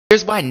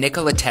Here's why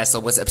Nikola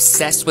Tesla was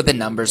obsessed with the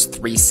numbers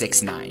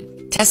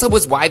 369. Tesla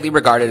was widely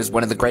regarded as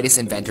one of the greatest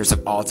inventors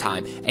of all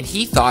time, and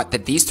he thought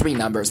that these three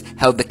numbers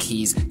held the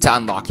keys to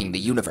unlocking the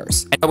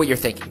universe. I know what you're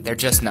thinking, they're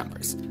just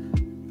numbers.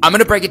 I'm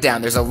gonna break it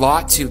down, there's a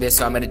lot to this,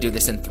 so I'm gonna do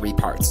this in 3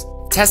 parts.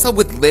 Tesla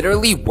would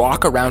literally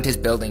walk around his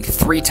building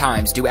 3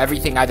 times, do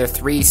everything either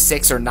 3,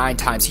 6, or 9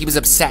 times. He was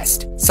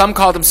obsessed. Some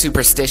called him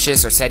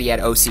superstitious or said he had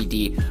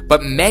OCD,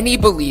 but many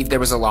believe there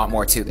was a lot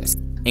more to this,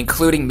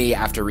 including me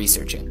after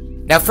researching.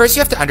 Now first you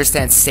have to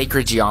understand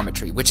sacred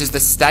geometry, which is the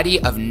study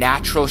of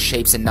natural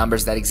shapes and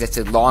numbers that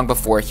existed long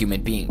before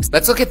human beings.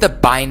 Let's look at the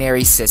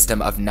binary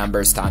system of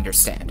numbers to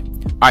understand.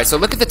 Alright, so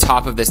look at the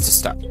top of this to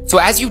start. So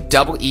as you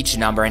double each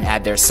number and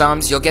add their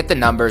sums, you'll get the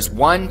numbers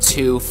 1,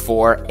 2,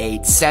 4,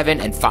 8,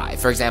 7, and 5.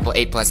 For example,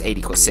 8 plus 8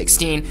 equals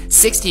 16.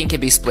 16 can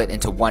be split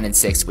into 1 and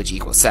 6, which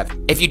equals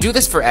 7. If you do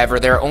this forever,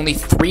 there are only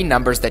 3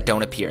 numbers that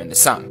don't appear in the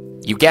sum.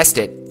 You guessed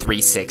it,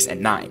 3, 6,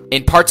 and 9.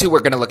 In part 2,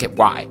 we're going to look at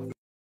why.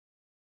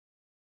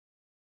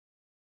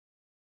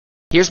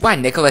 Here's why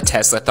Nikola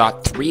Tesla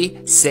thought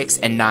 3, 6,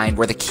 and 9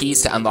 were the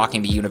keys to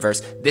unlocking the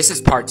universe. This is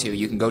part 2.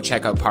 You can go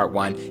check out part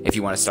 1 if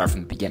you want to start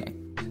from the beginning.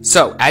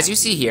 So, as you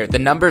see here, the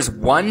numbers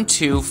 1,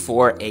 2,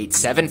 4, 8,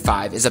 7,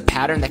 5 is a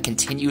pattern that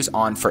continues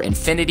on for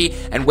infinity,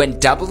 and when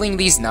doubling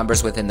these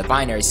numbers within the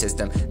binary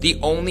system, the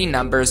only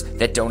numbers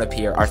that don't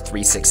appear are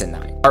 3, 6, and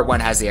 9. Part 1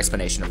 has the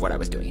explanation of what I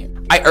was doing here.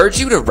 I urge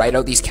you to write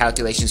out these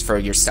calculations for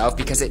yourself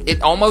because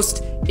it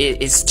almost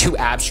is too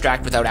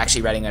abstract without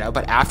actually writing it out,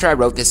 but after I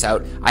wrote this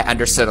out, I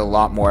understood a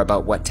lot more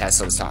about what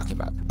Tesla was talking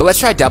about. But let's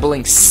try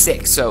doubling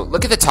 6. So,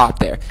 look at the top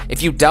there.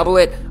 If you double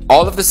it,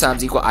 all of the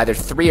sums equal either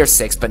 3 or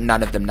 6, but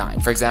none of them 9.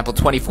 For example,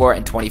 24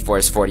 and 24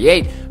 is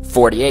 48.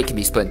 48 can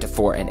be split into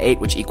 4 and 8,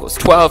 which equals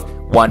 12.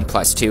 1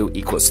 plus 2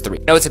 equals 3.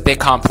 I know it's a bit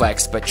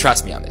complex, but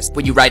trust me on this.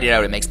 When you write it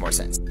out, it makes more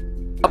sense.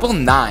 Double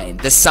 9,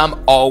 the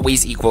sum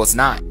always equals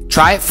 9.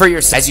 Try it for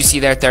yourself. As you see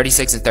there,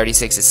 36 and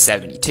 36 is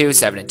 72.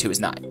 7 and 2 is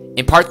 9.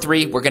 In part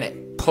 3, we're going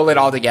to pull it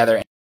all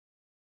together.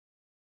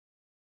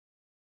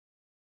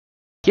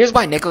 Here's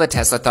why Nikola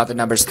Tesla thought the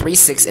numbers 3,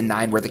 6, and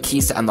 9 were the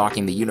keys to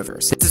unlocking the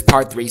universe. This is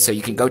part 3, so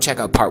you can go check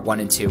out part 1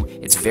 and 2.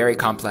 It's very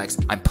complex.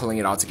 I'm pulling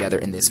it all together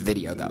in this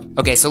video, though.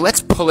 Okay, so let's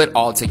pull it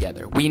all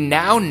together. We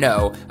now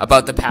know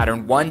about the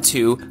pattern 1,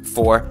 2,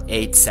 4,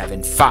 8,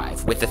 7,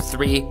 5, with the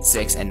 3,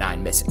 6, and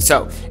 9 missing.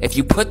 So, if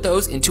you put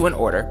those into an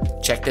order,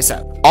 check this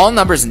out. All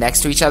numbers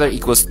next to each other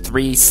equals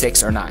 3,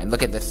 6, or 9.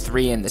 Look at the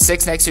 3 and the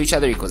 6 next to each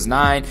other equals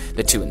 9,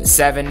 the 2 and the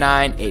 7,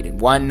 9, 8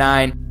 and 1,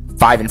 9.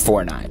 5 and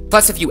 4, 9.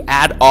 Plus, if you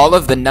add all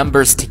of the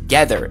numbers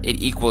together,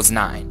 it equals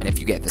 9. And if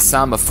you get the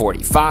sum of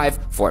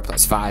 45, 4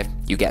 plus 5,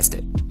 you guessed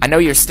it. I know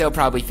you're still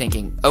probably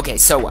thinking, okay,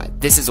 so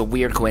what? This is a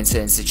weird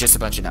coincidence, it's just a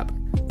bunch of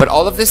numbers. But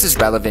all of this is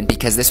relevant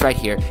because this right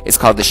here is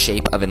called the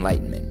shape of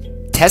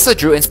enlightenment. Tesla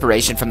drew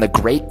inspiration from the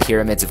Great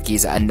Pyramids of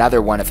Giza,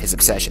 another one of his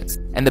obsessions.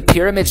 And the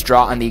pyramids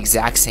draw on the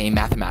exact same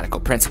mathematical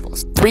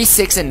principles. 3,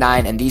 6, and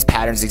 9 and these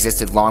patterns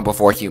existed long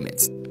before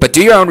humans. But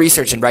do your own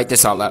research and write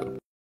this all out.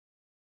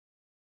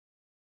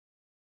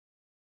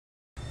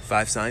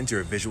 5 signs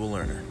you're a visual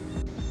learner.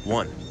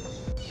 1.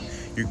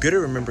 You're good at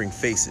remembering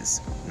faces,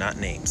 not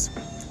names.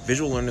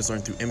 Visual learners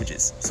learn through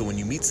images, so when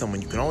you meet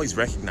someone, you can always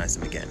recognize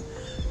them again.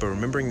 But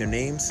remembering their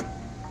names,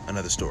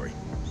 another story.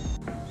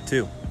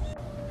 2.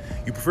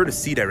 You prefer to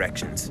see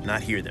directions,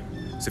 not hear them.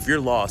 So if you're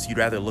lost, you'd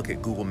rather look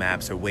at Google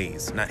Maps or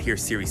Waze, not hear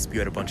Siri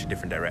spew out a bunch of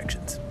different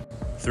directions.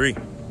 3.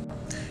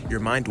 Your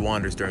mind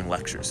wanders during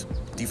lectures.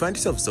 Do you find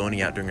yourself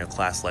zoning out during a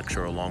class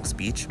lecture or a long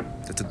speech?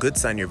 That's a good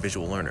sign you're a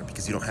visual learner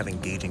because you don't have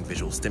engaging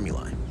visual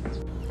stimuli.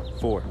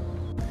 4.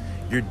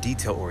 You're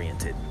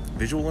detail-oriented.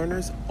 Visual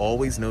learners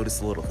always notice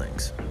the little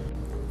things.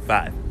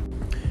 5.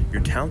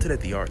 You're talented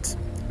at the arts.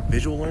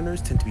 Visual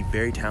learners tend to be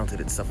very talented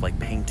at stuff like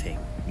painting,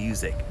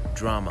 music,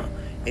 drama,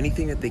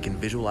 anything that they can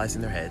visualize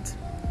in their heads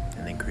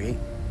and then create.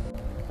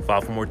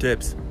 File for more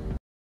tips.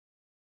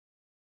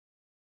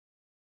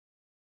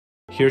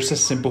 Here's a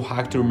simple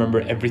hack to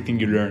remember everything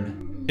you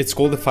learn. It's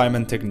called the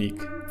Feynman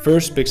technique.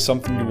 First, pick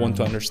something you want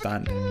to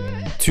understand.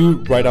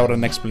 2. Write out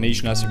an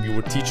explanation as if you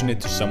were teaching it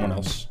to someone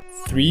else.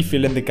 3.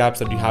 Fill in the gaps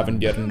that you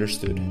haven't yet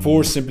understood.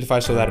 4. Simplify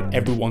so that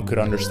everyone could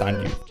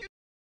understand you.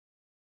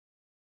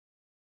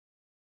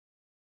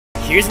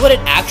 Here's what it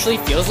actually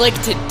feels like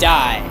to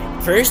die.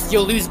 First,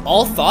 you'll lose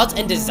all thoughts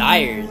and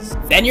desires.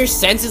 Then your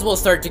senses will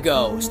start to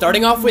go,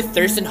 starting off with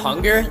thirst and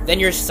hunger, then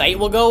your sight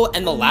will go,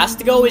 and the last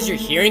to go is your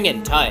hearing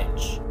and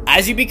touch.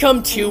 As you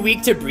become too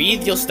weak to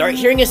breathe, you'll start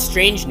hearing a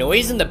strange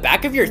noise in the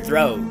back of your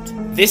throat.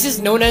 This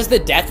is known as the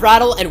death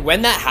rattle, and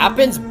when that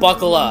happens,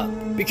 buckle up,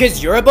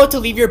 because you're about to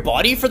leave your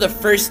body for the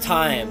first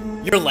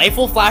time. Your life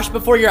will flash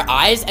before your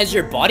eyes as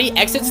your body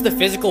exits the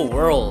physical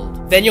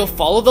world. Then you'll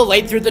follow the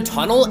light through the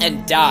tunnel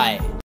and die.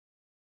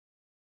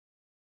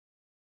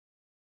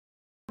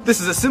 This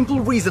is a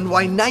simple reason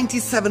why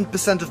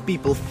 97% of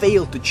people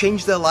fail to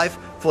change their life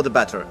for the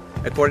better.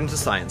 according to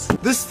science.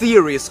 This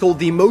theory is called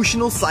the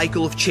emotional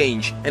cycle of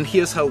change, and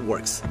here's how it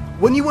works.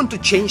 When you want to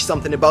change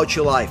something about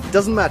your life,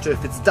 doesn't matter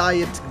if it's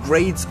diet,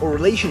 grades, or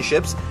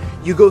relationships,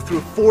 you go through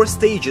 4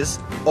 stages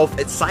of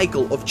a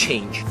cycle of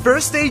change.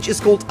 First stage is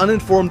called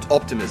uninformed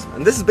optimism,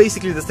 and this is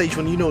basically the stage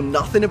when you know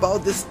nothing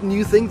about this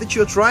new thing that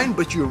you're trying,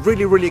 but you're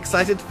really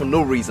excited for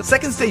no reason.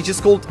 Second stage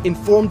is called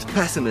informed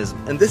pessimism,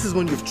 and this is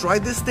when you've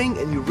tried this thing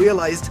and you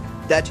realized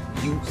that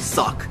you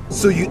suck.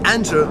 So you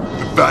enter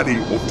the valley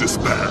of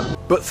despair.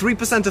 But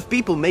 3% of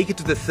people make it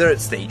to the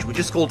third stage, which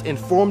is called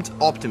informed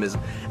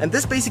optimism. And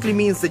this basically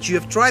means that you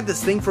have tried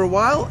this thing for a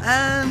while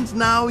and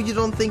now you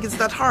don't think it's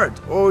that hard,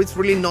 or it's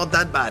really not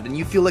that bad, and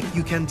you feel like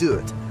you can do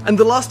it. And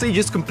the last stage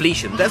is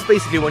completion. That's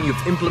basically when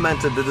you've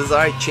implemented the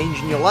desired change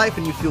in your life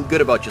and you feel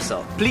good about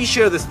yourself. Please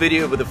share this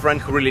video with a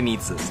friend who really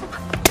needs this.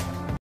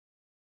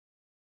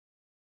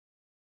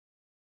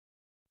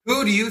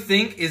 Who do you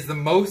think is the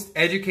most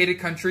educated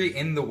country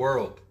in the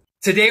world?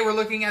 Today we're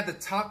looking at the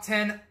top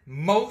 10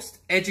 most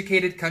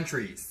educated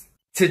countries.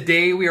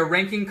 Today we are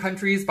ranking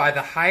countries by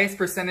the highest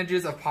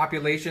percentages of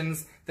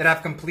populations that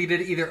have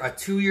completed either a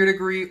 2-year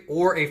degree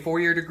or a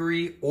 4-year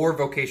degree or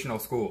vocational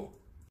school.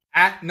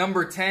 At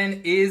number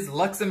 10 is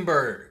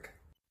Luxembourg.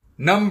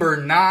 Number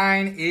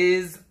 9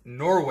 is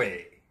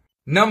Norway.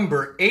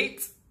 Number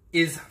 8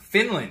 is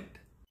Finland.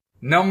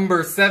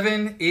 Number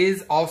 7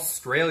 is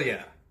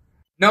Australia.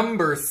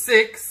 Number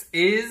 6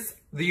 is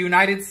the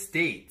United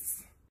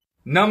States.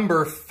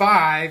 Number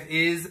 5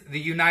 is the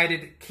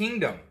United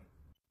Kingdom.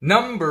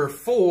 Number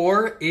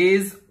 4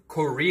 is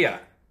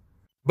Korea.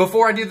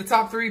 Before I do the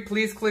top 3,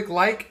 please click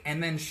like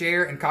and then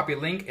share and copy a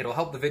link. It'll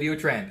help the video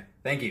trend.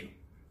 Thank you.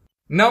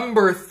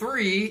 Number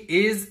 3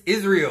 is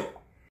Israel.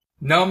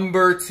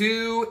 Number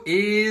 2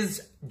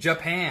 is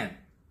Japan.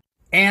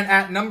 And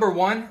at number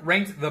 1,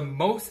 ranked the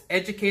most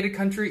educated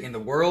country in the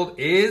world,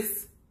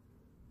 is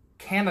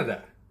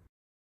Canada.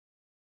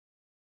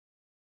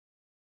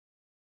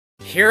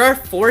 Here are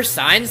 4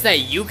 signs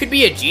that you could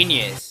be a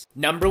genius.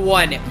 Number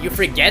 1, you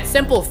forget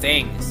simple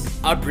things.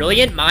 A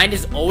brilliant mind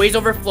is always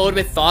overflowed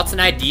with thoughts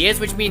and ideas,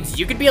 which means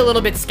you could be a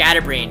little bit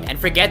scatterbrained and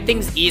forget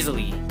things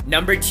easily.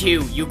 Number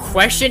 2, you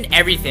question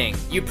everything.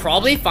 You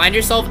probably find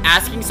yourself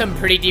asking some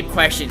pretty deep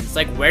questions,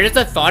 like where does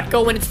a thought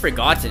go when it's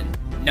forgotten?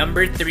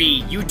 Number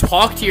 3, you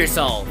talk to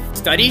yourself.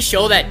 Studies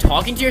show that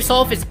talking to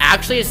yourself is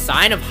actually a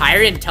sign of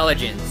higher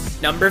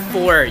intelligence. Number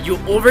 4, you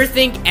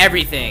overthink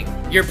everything.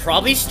 You're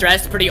probably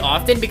stressed pretty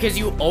often because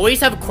you always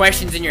have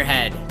questions in your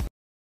head.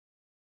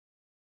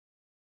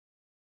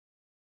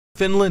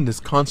 Finland is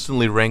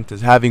constantly ranked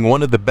as having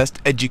one of the best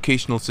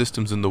educational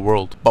systems in the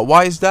world. But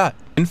why is that?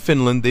 In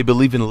Finland, they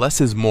believe in less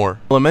is more.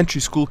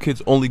 Elementary school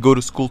kids only go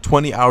to school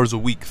 20 hours a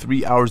week,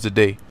 3 hours a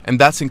day. And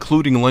that's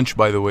including lunch,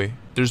 by the way.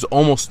 There's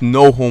almost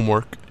no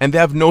homework, and they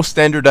have no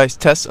standardized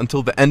tests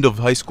until the end of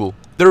high school.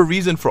 Their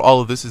reason for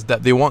all of this is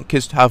that they want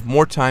kids to have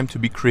more time to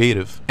be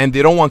creative, and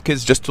they don't want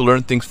kids just to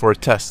learn things for a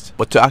test,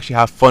 but to actually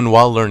have fun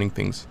while learning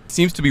things. It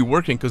seems to be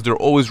working because they're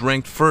always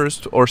ranked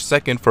first or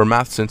second for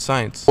maths and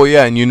science. Oh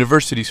yeah, and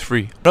university's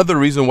free. Another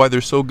reason why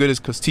they're so good is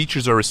because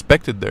teachers are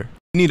respected there.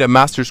 You need a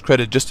master's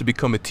credit just to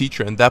become a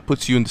teacher, and that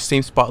puts you in the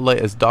same spotlight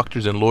as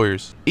doctors and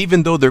lawyers.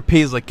 Even though their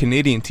pay is like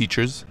Canadian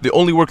teachers, they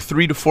only work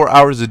 3 to 4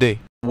 hours a day,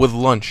 with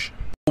lunch.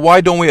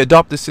 Why don't we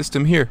adopt this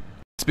system here?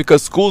 It's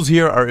because schools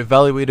here are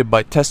evaluated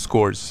by test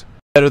scores.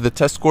 The better the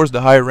test scores,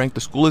 the higher ranked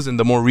the school is and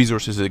the more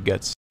resources it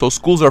gets. So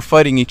schools are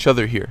fighting each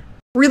other here.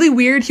 Really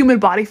weird human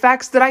body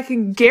facts that I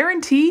can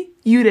guarantee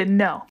you didn't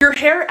know. Your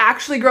hair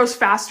actually grows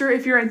faster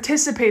if you're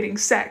anticipating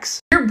sex.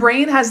 Your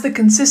brain has the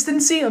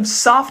consistency of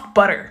soft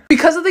butter.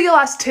 Because of the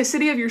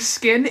elasticity of your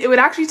skin, it would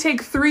actually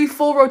take 3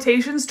 full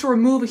rotations to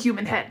remove a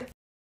human head.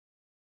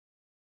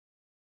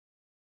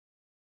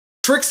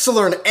 Tricks to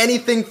learn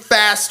anything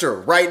faster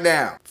right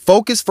now.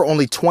 Focus for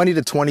only 20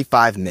 to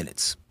 25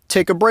 minutes.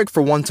 Take a break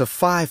for 1 to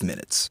 5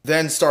 minutes.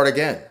 Then start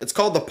again. It's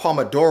called the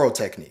Pomodoro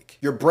technique.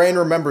 Your brain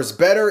remembers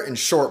better in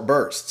short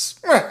bursts.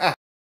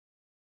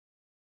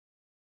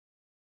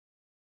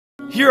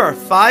 Here are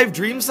 5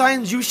 dream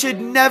signs you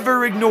should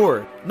never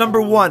ignore.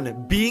 Number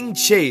 1, being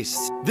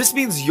chased. This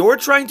means you're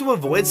trying to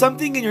avoid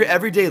something in your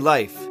everyday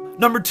life.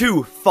 Number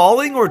 2,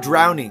 falling or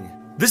drowning.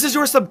 This is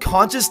your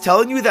subconscious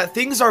telling you that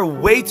things are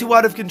way too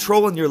out of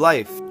control in your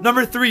life.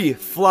 Number 3,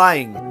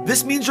 flying.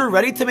 This means you're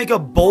ready to make a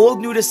bold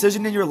new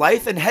decision in your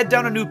life and head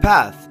down a new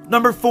path.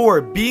 Number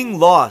 4, being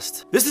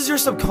lost. This is your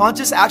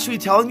subconscious actually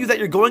telling you that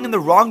you're going in the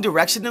wrong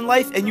direction in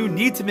life and you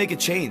need to make a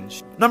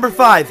change. Number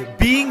 5,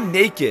 being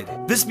naked.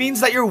 This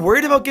means that you're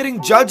worried about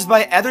getting judged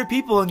by other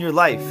people in your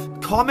life.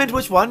 Comment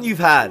which one you've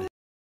had.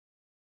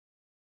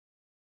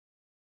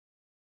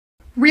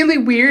 Really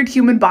weird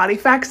human body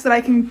facts that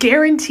I can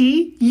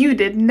guarantee you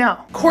didn't know.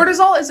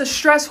 Cortisol is a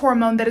stress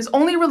hormone that is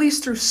only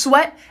released through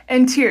sweat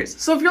and tears.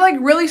 So if you're like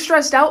really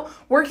stressed out,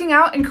 working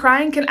out and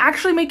crying can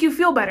actually make you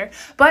feel better.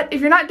 But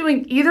if you're not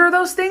doing either of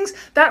those things,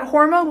 that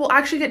hormone will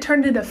actually get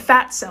turned into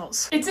fat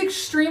cells. It's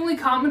extremely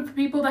common for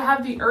people to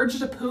have the urge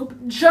to poop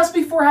just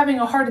before having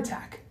a heart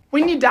attack.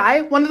 When you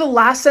die, one of the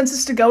last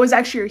senses to go is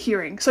actually your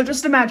hearing. So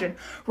just imagine,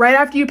 right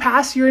after you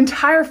pass, your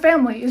entire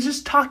family is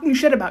just talking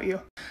shit about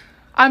you.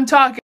 I'm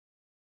talking.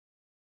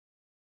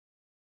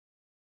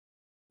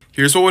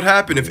 Here's what would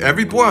happen if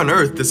every boy on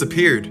Earth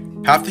disappeared.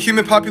 Half the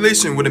human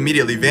population would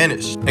immediately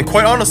vanish. And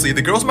quite honestly,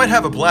 the girls might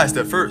have a blast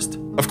at first.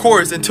 Of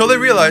course, until they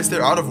realize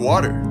they're out of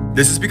water.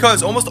 This is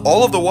because almost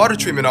all of the water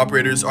treatment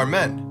operators are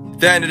men.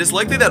 Then it is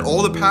likely that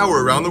all the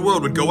power around the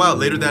world would go out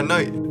later that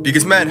night,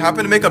 because men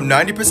happen to make up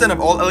 90% of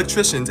all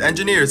electricians,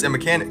 engineers, and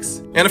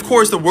mechanics. And of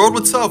course, the world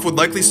itself would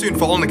likely soon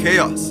fall into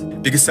chaos,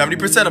 because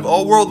 70% of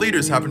all world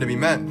leaders happen to be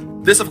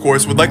men. This, of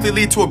course, would likely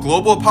lead to a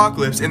global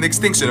apocalypse and the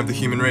extinction of the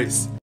human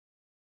race.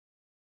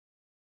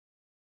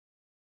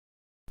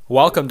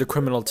 Welcome to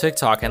Criminal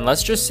TikTok, and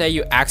let's just say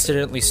you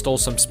accidentally stole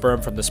some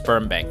sperm from the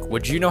sperm bank.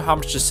 Would you know how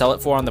much to sell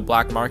it for on the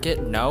black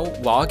market? No?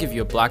 Well, I'll give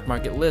you a black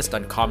market list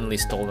on commonly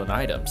stolen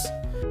items.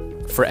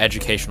 For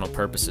educational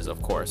purposes,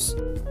 of course.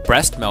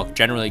 Breast milk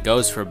generally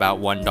goes for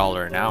about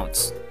 $1 an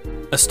ounce.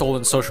 A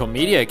stolen social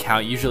media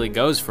account usually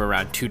goes for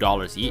around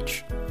 $2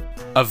 each.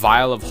 A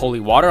vial of holy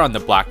water on the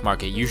black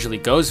market usually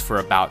goes for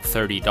about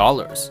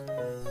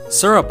 $30.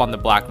 Syrup on the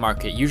black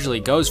market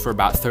usually goes for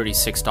about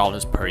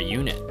 $36 per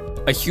unit.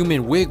 A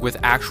human wig with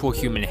actual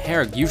human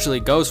hair usually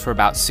goes for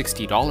about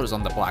 $60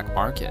 on the black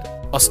market.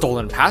 A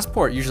stolen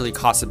passport usually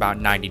costs about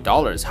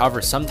 $90,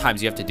 however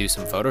sometimes you have to do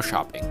some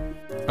photoshopping.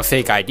 A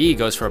fake ID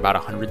goes for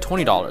about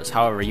 $120,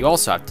 however you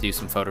also have to do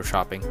some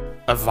photoshopping.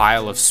 A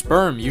vial of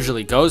sperm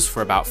usually goes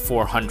for about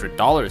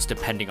 $400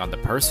 depending on the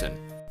person.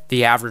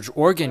 The average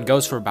organ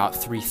goes for about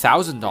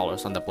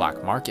 $3,000 on the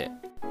black market.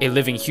 A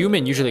living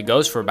human usually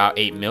goes for about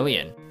 $8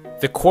 million.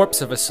 The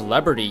corpse of a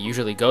celebrity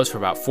usually goes for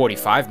about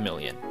 $45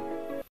 million.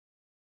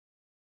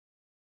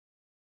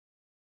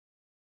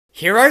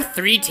 Here are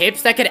 3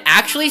 tips that could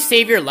actually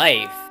save your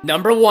life.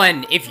 Number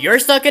 1, if you're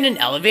stuck in an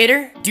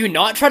elevator, do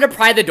not try to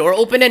pry the door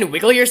open and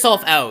wiggle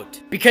yourself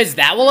out, because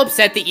that will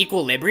upset the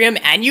equilibrium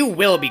and you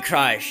will be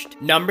crushed.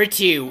 Number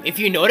 2, if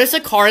you notice a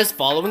car is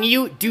following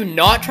you, do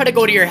not try to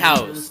go to your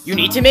house. You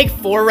need to make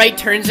 4 right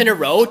turns in a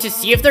row to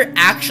see if they're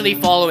actually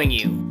following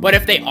you. But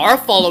if they are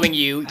following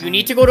you, you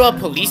need to go to a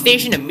police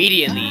station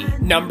immediately.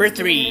 Number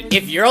 3,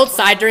 if you're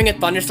outside during a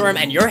thunderstorm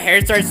and your hair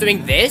starts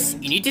doing this,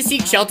 you need to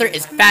seek shelter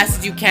as fast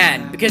as you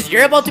can, because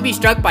you're about to be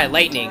struck by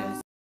lightning.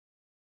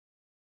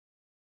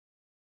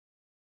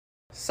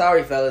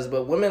 Sorry fellas,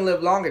 but women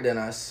live longer than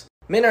us.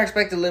 Men are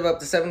expected to live up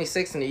to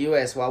 76 in the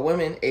US, while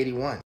women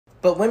 81.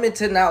 But women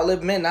tend to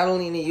outlive men not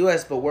only in the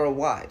US, but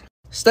worldwide.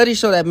 Studies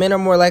show that men are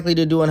more likely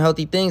to do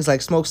unhealthy things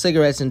like smoke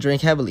cigarettes and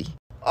drink heavily.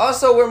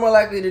 Also, we're more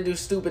likely to do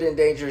stupid and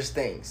dangerous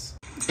things.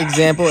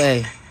 Example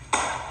A.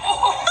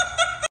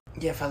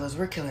 Yeah fellas,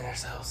 we're killing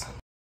ourselves.